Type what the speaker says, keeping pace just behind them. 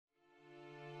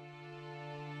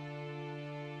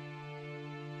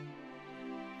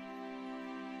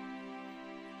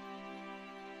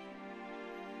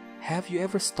Have you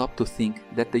ever stopped to think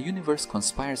that the universe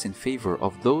conspires in favor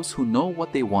of those who know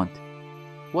what they want?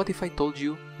 What if I told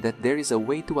you that there is a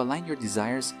way to align your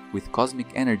desires with cosmic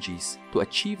energies to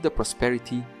achieve the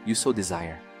prosperity you so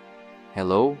desire?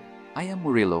 Hello, I am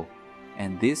Murillo,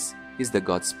 and this is the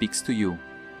God Speaks to You.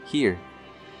 Here,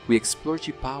 we explore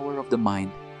the power of the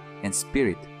mind and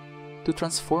spirit to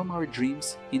transform our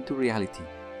dreams into reality.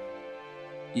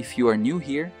 If you are new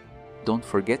here, don't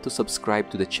forget to subscribe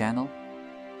to the channel,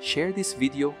 share this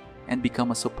video, and become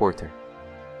a supporter.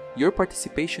 Your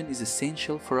participation is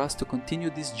essential for us to continue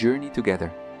this journey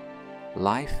together.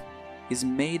 Life is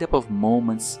made up of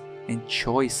moments and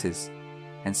choices,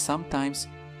 and sometimes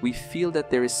we feel that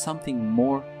there is something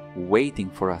more waiting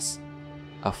for us,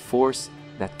 a force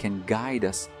that can guide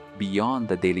us beyond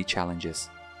the daily challenges.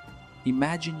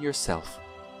 Imagine yourself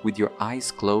with your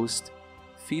eyes closed,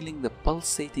 feeling the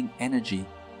pulsating energy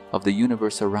of the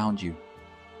universe around you.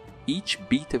 Each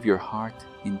beat of your heart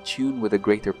in tune with a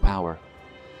greater power,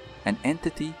 an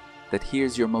entity that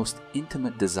hears your most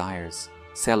intimate desires.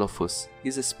 Celophus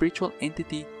is a spiritual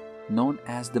entity known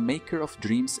as the maker of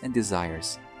dreams and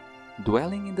desires.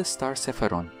 Dwelling in the star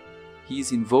Cepharon, he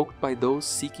is invoked by those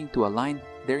seeking to align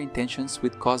their intentions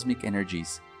with cosmic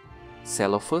energies.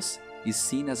 Celophus is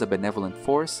seen as a benevolent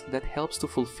force that helps to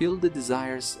fulfill the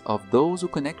desires of those who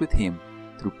connect with him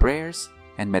through prayers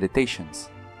and meditations.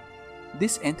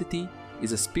 This entity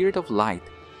is a spirit of light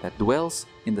that dwells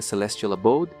in the celestial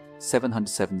abode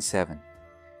 777.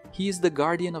 He is the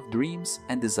guardian of dreams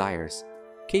and desires,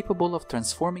 capable of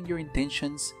transforming your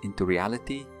intentions into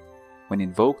reality when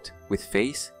invoked with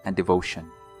faith and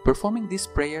devotion. Performing this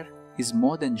prayer is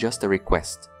more than just a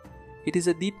request. It is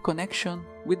a deep connection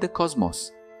with the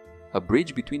cosmos, a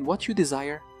bridge between what you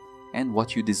desire and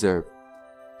what you deserve.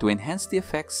 To enhance the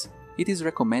effects, it is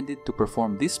recommended to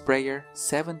perform this prayer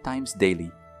 7 times daily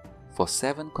for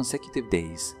 7 consecutive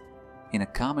days in a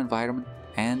calm environment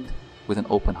and with an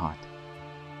open heart.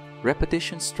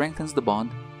 Repetition strengthens the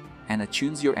bond and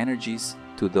attunes your energies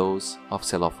to those of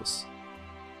Celophus.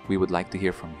 We would like to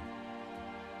hear from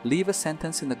you. Leave a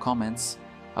sentence in the comments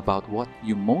about what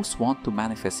you most want to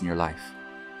manifest in your life.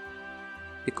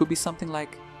 It could be something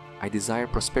like, I desire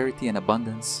prosperity and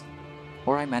abundance,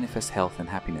 or I manifest health and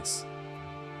happiness.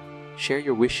 Share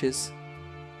your wishes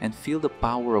and feel the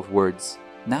power of words.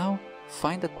 Now,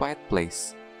 find a quiet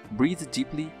place, breathe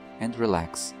deeply and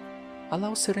relax.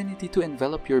 Allow serenity to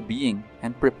envelop your being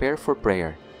and prepare for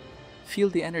prayer. Feel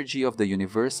the energy of the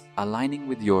universe aligning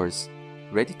with yours,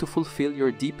 ready to fulfill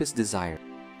your deepest desires.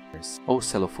 O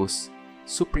Celophus,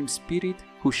 Supreme Spirit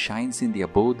who shines in the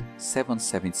abode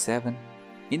 777,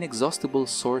 inexhaustible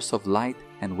source of light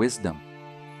and wisdom,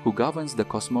 who governs the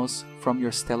cosmos from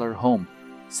your stellar home,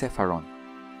 Cepharon.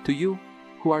 To you,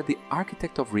 who are the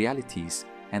architect of realities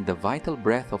and the vital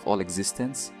breath of all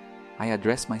existence, I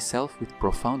address myself with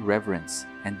profound reverence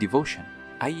and devotion.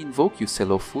 I invoke you,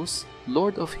 Celophus,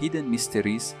 Lord of hidden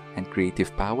mysteries and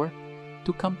creative power,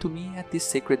 to come to me at this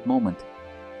sacred moment.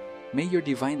 May your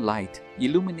divine light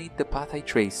illuminate the path I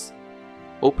trace,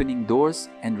 opening doors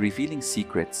and revealing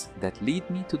secrets that lead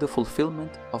me to the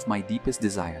fulfillment of my deepest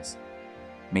desires.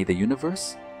 May the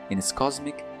universe, in its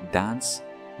cosmic dance,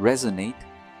 resonate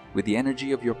with the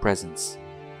energy of your presence,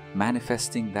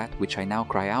 manifesting that which I now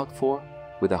cry out for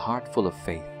with a heart full of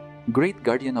faith. Great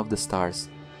guardian of the stars,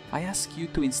 I ask you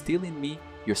to instill in me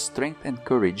your strength and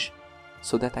courage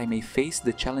so that I may face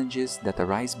the challenges that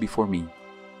arise before me.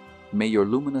 May your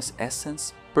luminous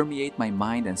essence permeate my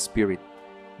mind and spirit,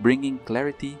 bringing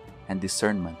clarity and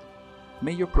discernment.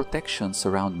 May your protection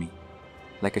surround me,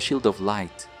 like a shield of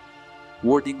light,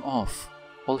 warding off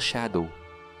all shadow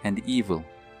and evil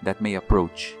that may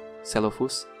approach.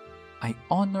 Celophus, I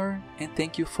honor and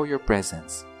thank you for your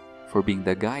presence, for being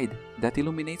the guide that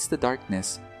illuminates the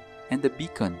darkness and the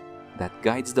beacon that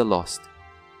guides the lost.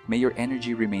 May your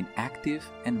energy remain active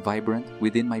and vibrant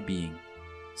within my being,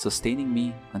 sustaining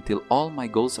me until all my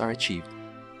goals are achieved.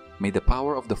 May the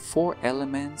power of the 4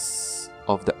 elements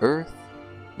of the earth,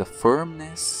 the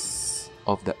firmness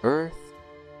of the earth,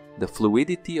 the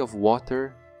fluidity of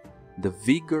water, the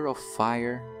vigor of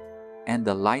fire, and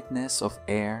the lightness of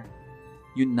air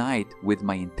unite with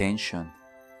my intention,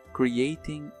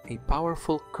 creating a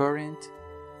powerful current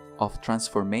of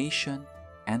transformation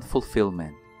and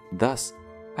fulfillment. Thus,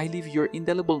 I leave your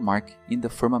indelible mark in the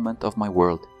firmament of my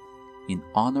world, in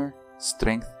honor,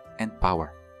 strength, and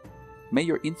power. May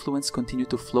your influence continue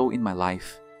to flow in my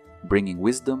life, bringing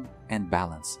wisdom and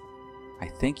balance. I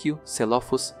thank you,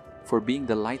 Celophus, for being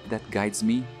the light that guides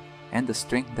me and the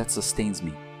strength that sustains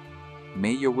me.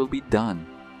 May your will be done,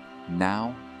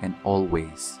 now and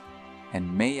always.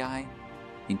 And may I,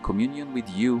 in communion with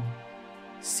you,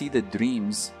 see the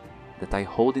dreams that I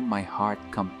hold in my heart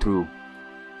come true.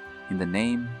 In the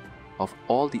name of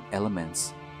all the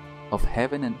elements of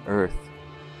heaven and earth,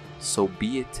 so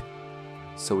be it,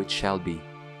 so it shall be.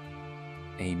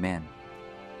 Amen.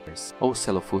 O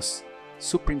Celophus,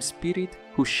 Supreme Spirit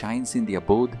who shines in the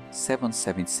abode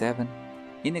 777,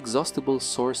 inexhaustible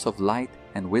source of light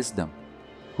and wisdom,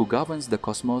 who governs the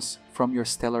cosmos from your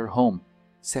stellar home,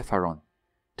 Cepharon,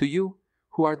 to you,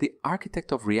 who are the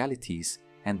architect of realities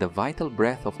and the vital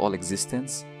breath of all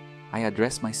existence, I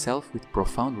address myself with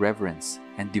profound reverence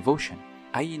and devotion.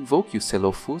 I invoke you,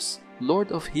 Celophus,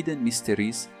 Lord of hidden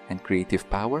mysteries and creative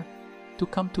power, to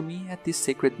come to me at this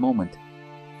sacred moment.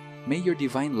 May your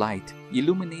divine light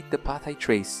illuminate the path I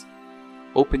trace,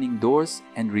 opening doors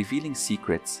and revealing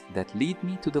secrets that lead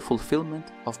me to the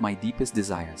fulfillment of my deepest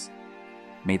desires.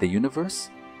 May the universe,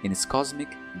 in its cosmic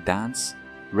dance,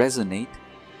 resonate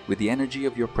with the energy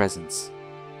of your presence,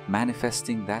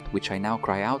 manifesting that which I now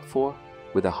cry out for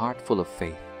with a heart full of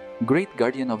faith. Great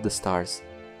guardian of the stars,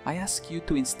 I ask you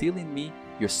to instill in me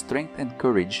your strength and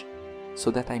courage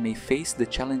so that I may face the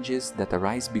challenges that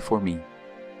arise before me.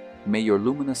 May your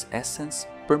luminous essence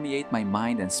permeate my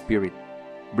mind and spirit,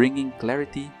 bringing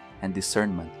clarity and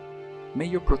discernment. May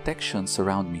your protection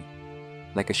surround me,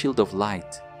 like a shield of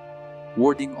light,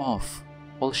 warding off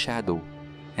all shadow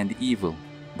and evil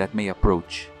that may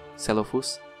approach.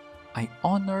 Celophus, I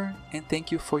honor and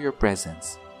thank you for your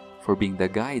presence, for being the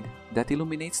guide that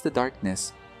illuminates the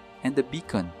darkness and the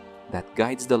beacon that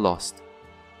guides the lost.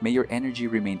 May your energy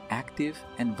remain active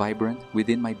and vibrant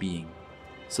within my being,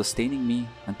 sustaining me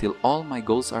until all my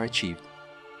goals are achieved.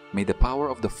 May the power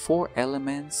of the four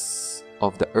elements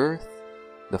of the earth,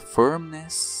 the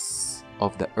firmness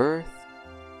of the earth,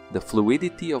 the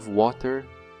fluidity of water,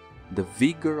 the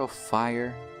vigor of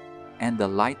fire, and the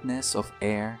lightness of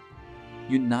air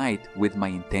unite with my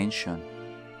intention,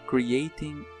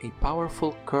 creating a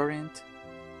powerful current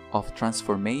of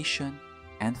transformation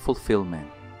and fulfillment.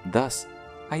 Thus,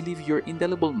 I leave your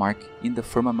indelible mark in the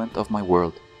firmament of my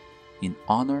world, in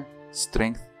honor,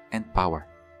 strength, and power.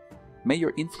 May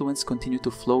your influence continue to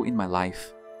flow in my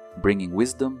life, bringing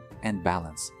wisdom and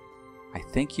balance. I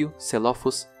thank you,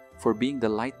 Celophus, for being the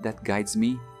light that guides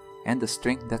me and the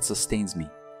strength that sustains me.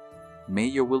 May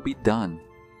your will be done,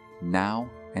 now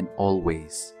and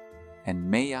always. And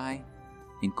may I,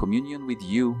 in communion with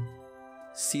you,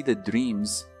 see the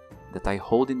dreams that I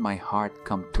hold in my heart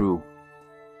come true.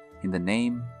 In the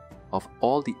name of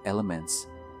all the elements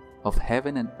of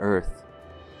heaven and earth,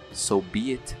 so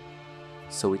be it,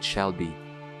 so it shall be.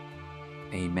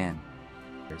 Amen.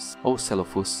 O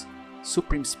Celophus,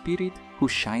 Supreme Spirit who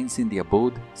shines in the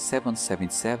abode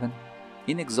 777,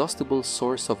 inexhaustible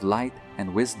source of light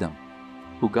and wisdom,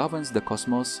 who governs the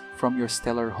cosmos from your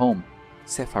stellar home,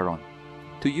 Cepharon,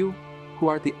 to you, who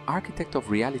are the architect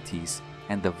of realities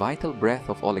and the vital breath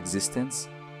of all existence,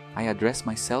 I address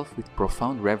myself with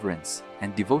profound reverence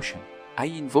and devotion. I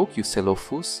invoke you,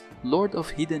 Celophus, Lord of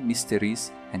hidden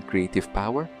mysteries and creative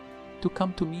power, to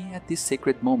come to me at this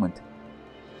sacred moment.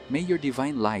 May your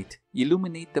divine light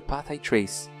illuminate the path I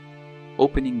trace,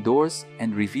 opening doors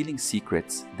and revealing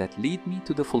secrets that lead me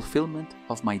to the fulfillment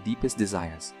of my deepest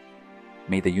desires.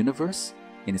 May the universe,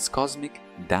 in its cosmic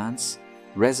dance,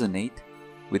 resonate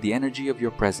with the energy of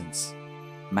your presence,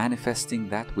 manifesting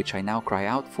that which I now cry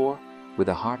out for with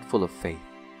a heart full of faith.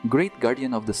 Great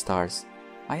guardian of the stars,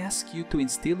 I ask you to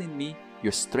instill in me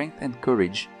your strength and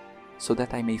courage so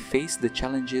that I may face the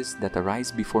challenges that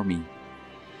arise before me.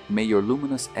 May your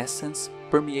luminous essence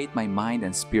permeate my mind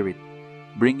and spirit,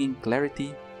 bringing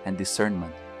clarity and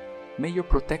discernment. May your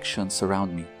protection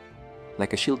surround me,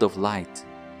 like a shield of light,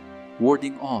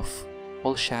 warding off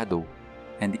all shadow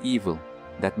and evil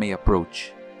that may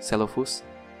approach. Celophus,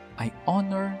 I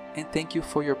honor and thank you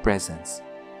for your presence,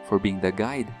 for being the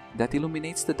guide that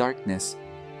illuminates the darkness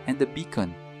and the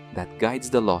beacon that guides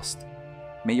the lost.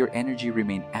 May your energy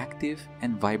remain active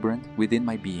and vibrant within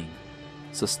my being,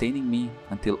 sustaining me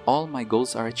until all my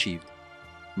goals are achieved.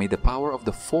 May the power of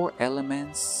the four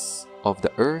elements of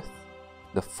the earth,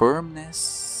 the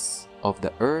firmness of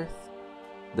the earth,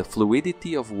 the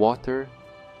fluidity of water,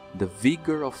 the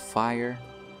vigor of fire,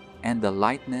 and the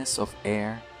lightness of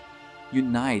air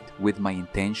unite with my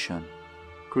intention,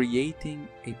 creating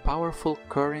a powerful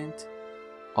current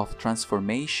of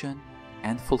transformation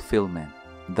and fulfillment.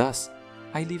 Thus,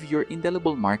 I leave your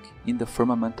indelible mark in the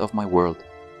firmament of my world,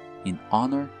 in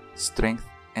honor, strength,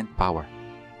 and power.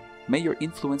 May your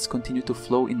influence continue to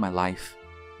flow in my life,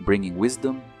 bringing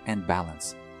wisdom and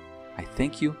balance. I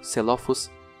thank you, Celophus,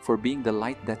 for being the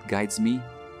light that guides me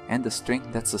and the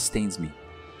strength that sustains me.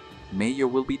 May your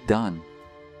will be done,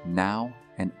 now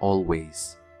and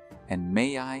always. And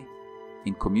may I,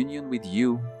 in communion with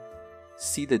you,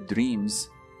 see the dreams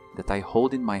that I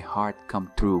hold in my heart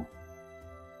come true.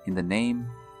 In the name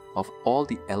of all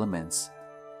the elements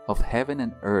of heaven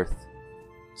and earth,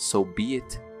 so be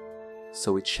it,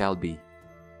 so it shall be.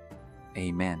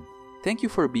 Amen. Thank you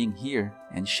for being here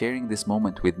and sharing this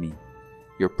moment with me.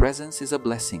 Your presence is a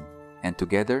blessing, and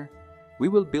together we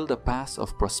will build a path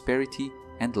of prosperity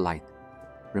and light.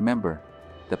 Remember,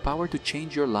 the power to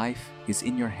change your life is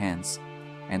in your hands,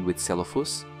 and with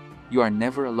Celophus, you are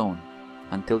never alone.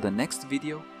 Until the next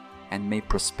video, and may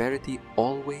prosperity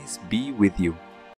always be with you.